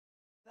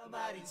The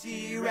mighty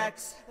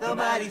T-Rex, the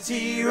mighty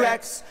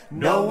T-Rex,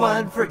 no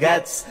one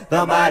forgets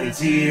the mighty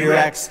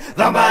T-Rex.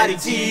 The mighty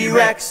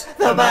T-Rex,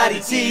 the mighty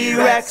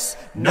T-Rex,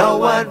 no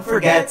one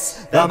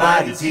forgets the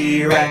mighty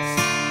T-Rex.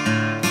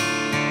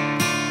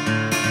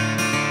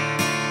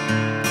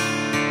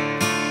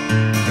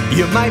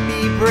 You might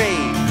be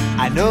brave,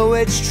 I know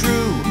it's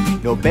true.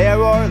 No bear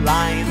or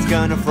lion's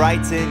gonna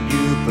frighten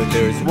you, but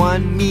there's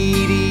one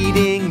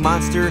meat-eating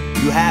monster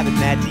you haven't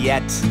met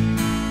yet.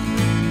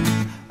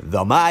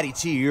 The mighty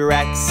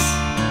T-Rex.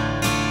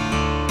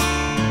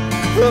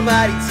 The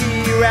mighty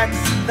T-Rex,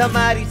 the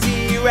mighty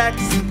T-Rex,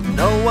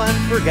 no one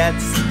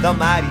forgets the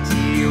mighty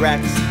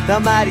T-Rex. The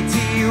mighty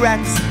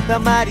T-Rex, the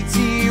mighty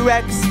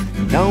T-Rex,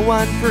 no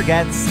one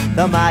forgets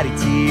the mighty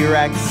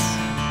T-Rex.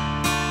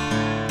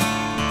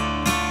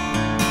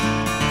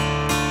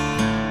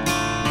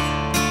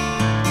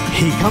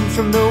 He comes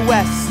from the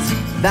west,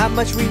 that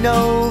much we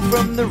know,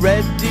 from the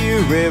Red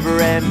Deer River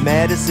and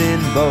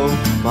Medicine Bow.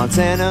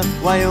 Montana,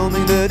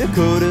 Wyoming, the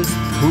Dakotas,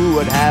 who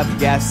would have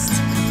guessed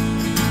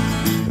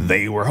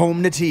they were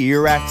home to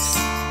T-Rex?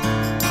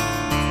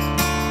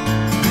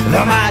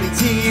 The mighty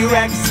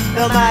T-Rex,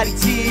 the mighty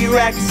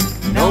T-Rex,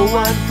 no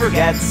one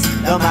forgets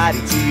the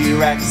mighty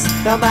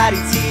T-Rex. The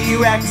mighty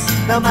T-Rex,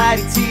 the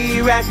mighty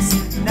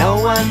T-Rex, no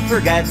one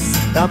forgets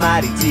the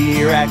mighty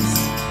T-Rex.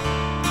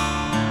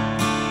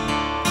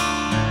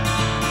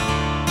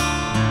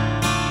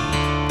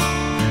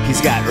 He's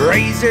got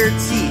razor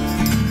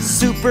teeth,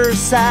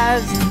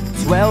 super-sized,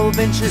 12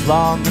 inches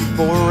long and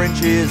 4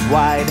 inches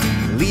wide.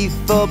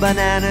 Lethal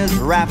bananas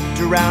wrapped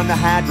around a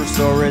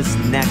hadrosaurus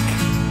neck,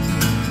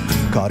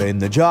 caught in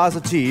the jaws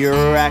of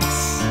T-Rex.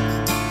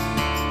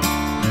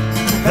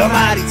 The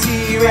mighty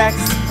T-Rex,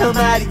 the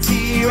mighty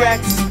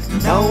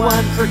T-Rex, no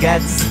one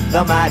forgets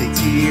the mighty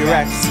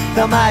T-Rex.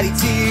 The mighty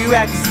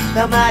T-Rex,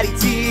 the mighty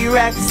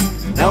T-Rex,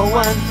 no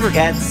one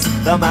forgets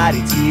the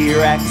mighty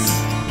T-Rex.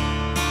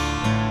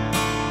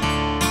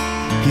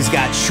 He's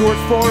got short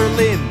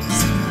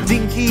forelimbs,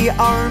 dinky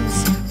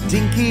arms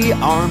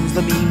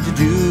that mean to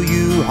do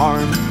you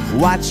harm.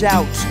 Watch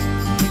out,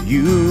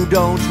 you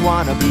don't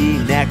wanna be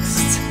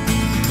next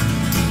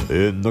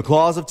in the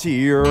claws of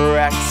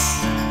T-Rex.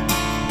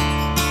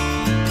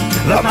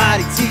 The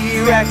mighty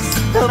T-Rex,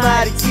 the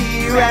mighty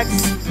T-Rex,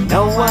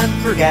 no one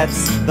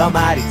forgets the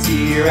mighty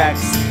T-Rex.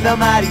 The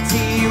mighty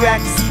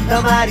T-Rex,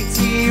 the mighty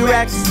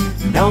T-Rex,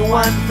 no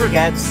one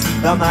forgets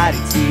the mighty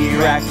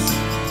T-Rex.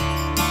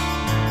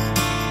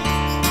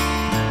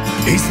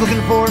 He's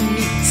looking for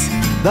meat,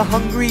 the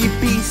hungry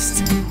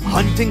beast,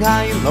 hunting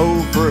high and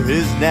low for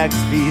his next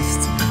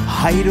feast.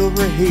 Hide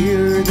over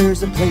here,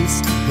 there's a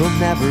place you'll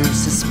never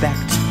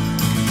suspect,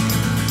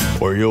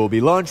 or you'll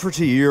be lunch for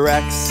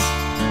T-Rex.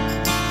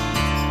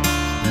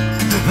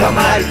 The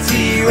mighty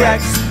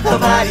T-Rex, the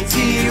mighty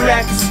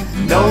T-Rex,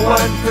 no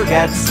one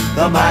forgets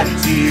the mighty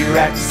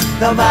T-Rex.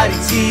 The mighty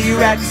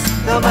T-Rex,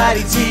 the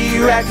mighty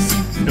T-Rex,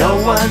 no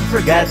one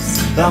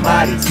forgets the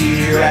mighty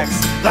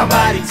T-Rex. The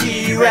mighty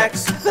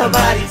T-Rex, the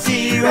mighty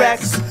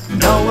T-Rex,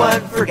 no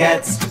one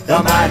forgets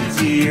the mighty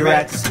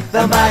T-Rex.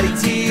 The mighty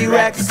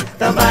T-Rex,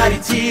 the mighty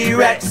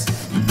T-Rex,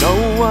 no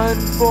one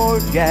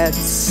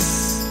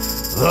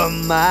forgets the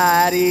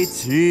mighty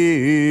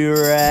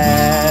T-Rex.